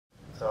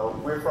So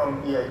we're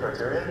from EA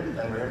Criterion,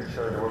 and we're here to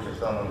show you the work we've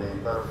done on the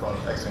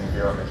Battlefront X-Wing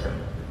VR mission.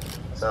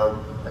 So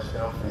as you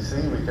can hopefully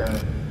see, we can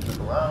look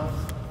around,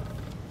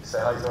 say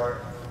hi to our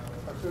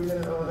crew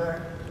unit over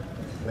there,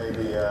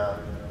 maybe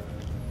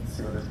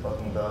see what this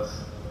button does.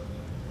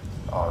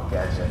 Oh,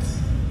 gadgets.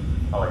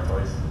 I like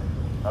toys.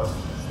 Oh,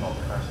 it's not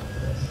crashing for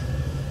this.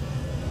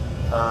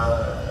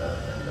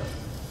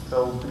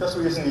 So because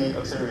we're using the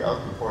auxiliary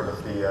output port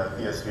of the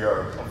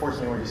PSVR,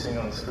 unfortunately what you're seeing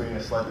on the screen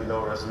is slightly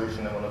lower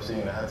resolution than what I'm seeing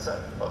in the headset,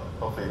 but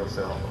hopefully it'll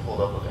still hold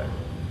up okay.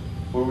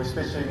 We're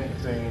switching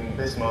between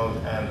this mode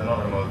and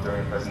another mode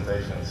during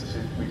presentations,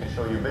 so we can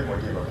show you a bit more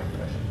debug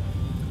information.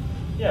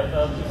 Yeah,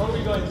 but before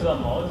we go into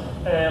that mode,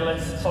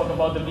 let's talk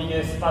about the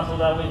biggest battle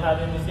that we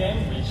had in this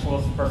game, which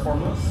was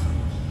performance.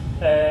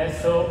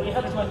 So we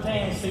had to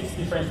maintain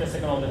 60 frames per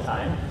second all the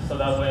time, so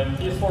that when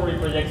PS4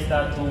 reprojects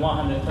that to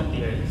 120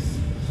 Hz,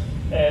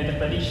 the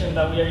prediction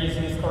that we are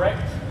using is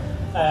correct,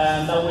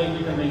 and that way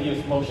we can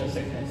reduce motion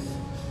sickness.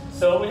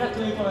 So we had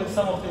to implement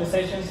some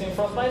optimizations in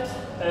Frostbite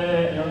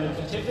in order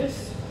to achieve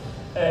this.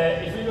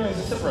 If we go into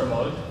separate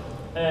mode,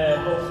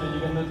 hopefully you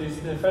can notice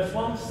the first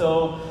one.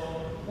 So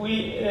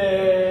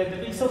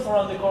the pixels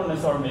around the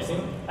corners are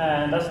missing,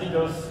 and that's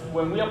because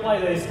when we apply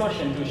the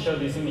distortion to show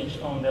this image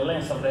on the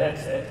lens of the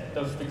headset,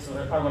 those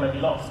pixels are going to be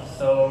lost.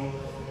 So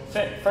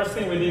first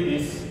thing we did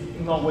is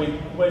not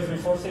waste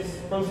resources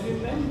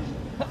processing them.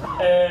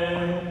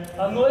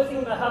 Another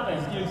thing that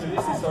happens due to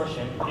this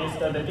distortion is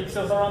that the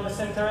pixels around the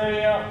center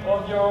area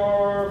of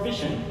your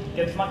vision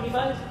gets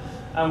magnified,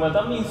 and what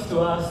that means to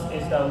us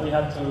is that we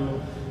have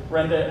to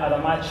render at a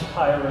much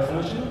higher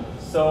resolution.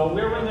 So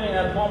we're rendering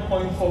at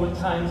 1.4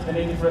 times the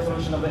native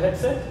resolution of the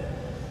headset.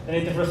 The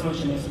native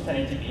resolution is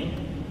 1080p,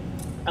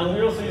 and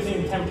we're also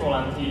using temporal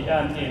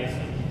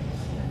anti-aliasing.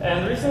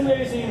 And the reason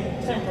we're using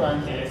temporal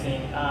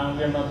anti-aliasing and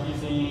we're not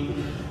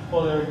using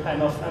other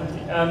kind of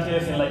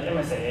anti-aliasing like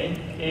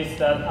MSAA is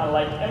that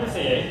unlike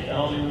MSAA, that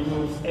only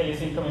removes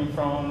aliasing coming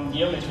from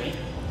geometry,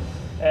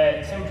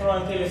 temporal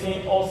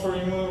anti-aliasing also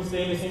removes the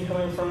aliasing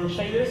coming from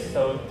shaders,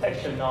 so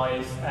texture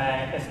noise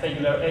and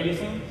specular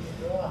aliasing,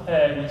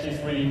 which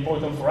is really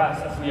important for us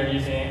as we are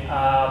using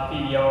a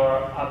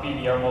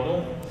PBR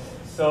model.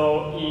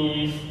 So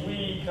if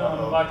we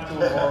come back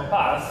to our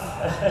pass,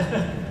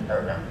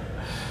 there we go.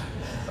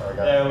 Sorry,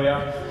 guys. There we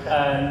are,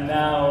 and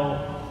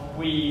now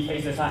we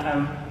face the sign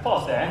and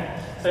pause there.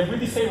 So if we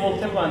disable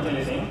temporal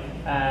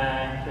anti-aliasing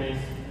and Chris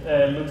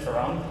looks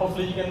around,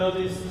 hopefully you can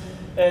notice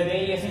the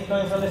aliasing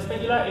coming from the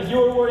specular. If you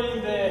were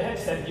wearing the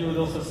headset, you would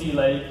also see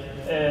like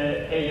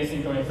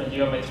aliasing coming from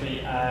geometry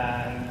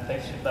and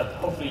texture, but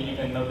hopefully you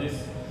can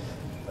notice.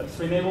 Let's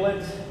enable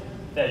it.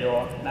 There you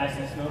are, nice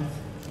and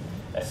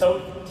smooth. So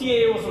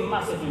TA was a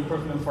massive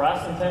improvement for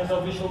us in terms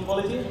of visual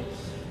quality.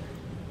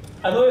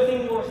 Another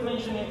thing worth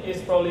mentioning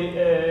is probably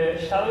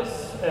shadows.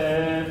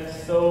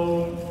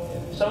 So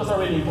shadows are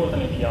really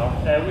important in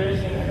VR. We're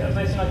using a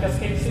traditional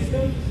cascade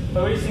system,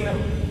 but we're using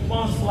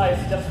one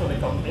slice just for the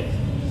cockpit,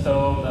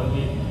 so that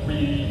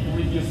we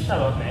reduce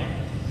shadow plane.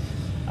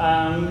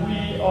 And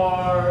we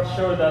are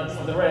sure that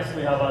for the rest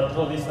we have a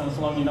draw distance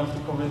long enough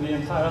to cover the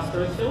entire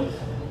asteroid field.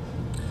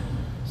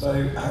 So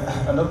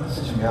another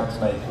decision we had to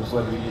make was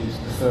whether we use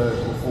deferred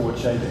or forward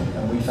shading,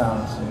 and we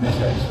found in this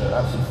case that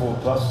actually Forward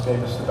Plus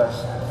gave us the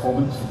best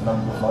performance for the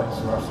number of lights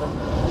we're after.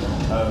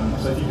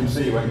 So if you can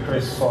see when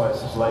Chris fires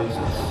his lasers,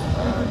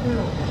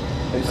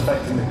 it's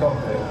affecting the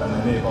cockpit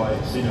and the nearby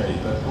scenery,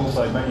 but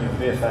also many of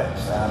the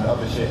VFX and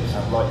other ships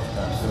have light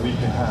attached, so we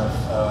can have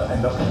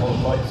end up with a lot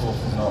of light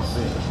sources in our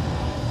scene.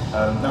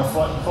 Now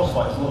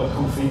Frostbite has a lot of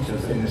cool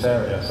features in this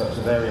area, such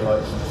as area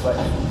lights and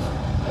reflections.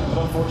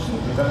 But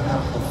unfortunately, we don't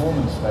have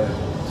performance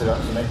available to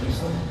actually make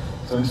use of them.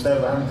 So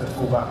instead, we're having to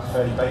fall back to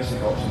fairly basic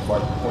options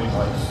like point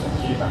lights and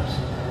cube maps.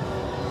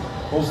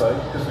 Also,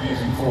 because we're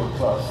using Forward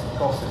Plus, the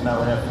cost is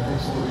now in every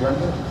pixel that we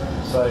render.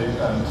 So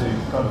to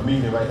kind of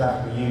ameliorate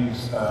that, we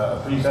use a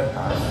preset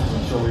patch to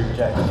ensure we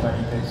reject as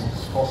many pixels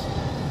as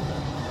possible.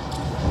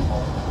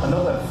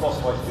 Another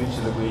Frostbite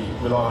feature that we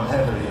rely on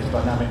heavily is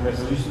dynamic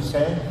resolution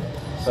scaling.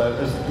 So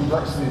as the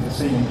complexity of the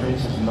scene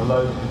increases and the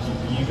load of the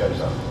GPU goes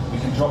up, we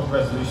can drop the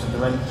resolution of the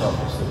render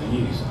targets that we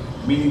use,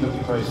 meaning that we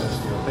process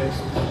fewer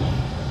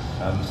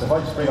pixels. So if I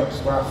just bring up this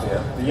graph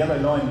here, the yellow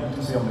line you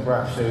can see on the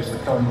graph shows the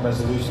current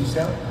resolution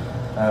scale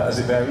as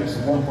it varies,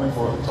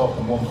 1.4 at the top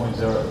and 1.0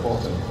 at the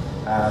bottom.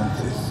 And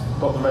it's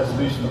got the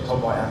resolution at the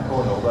top right hand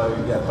corner, although,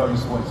 yeah,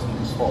 bonus points if you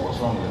can spot what's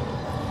wrong with it.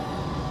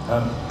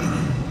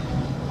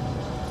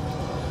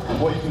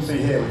 What you can see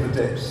here with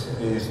the dips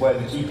is where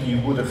the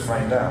GPU would have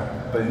framed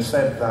out, but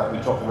instead of that we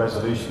drop the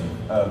resolution.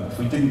 If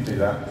we didn't do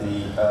that,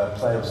 the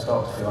player would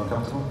start to feel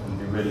uncomfortable and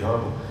be really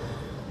horrible.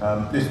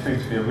 This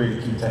proved to be a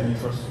really key technique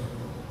for us.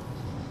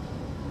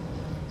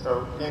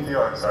 So in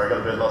VR, sorry, I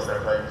got a bit lost there,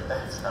 but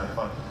it's kind of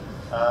fun.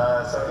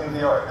 So in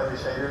VR, heavy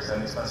shaders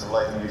and expensive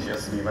lighting usually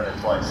has to be rendered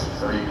twice,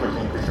 so you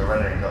quickly increase your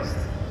rendering cost.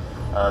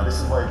 This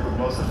is why we put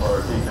most of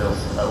our details,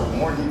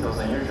 more details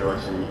than usual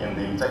actually, in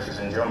the textures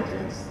and geometry.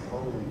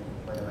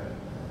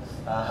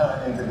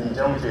 Into the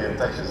geometry and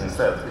textures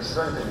instead, which is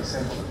relatively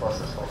simple to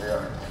process for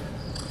VR.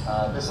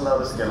 This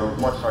allowed us to get a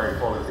much higher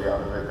quality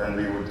out of it than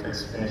we would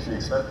initially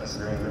expect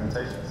considering the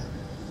limitations.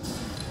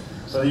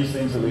 So these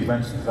things that we've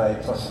mentioned today,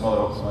 plus some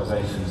other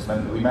optimizations,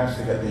 meant that we managed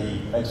to get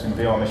the X-Wing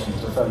VR mission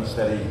to a fairly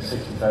steady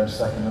 60 frames a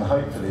second, and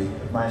hopefully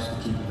have managed to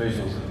keep the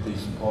visuals of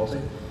decent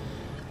quality.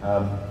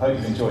 Hope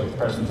you've enjoyed the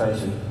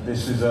presentation.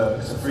 This is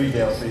it's a free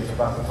DLC for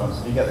Battlefront,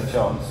 so if you get the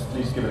chance,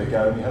 please give it a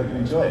go, and we hope you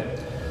enjoy it.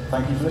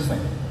 Thank you for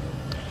listening.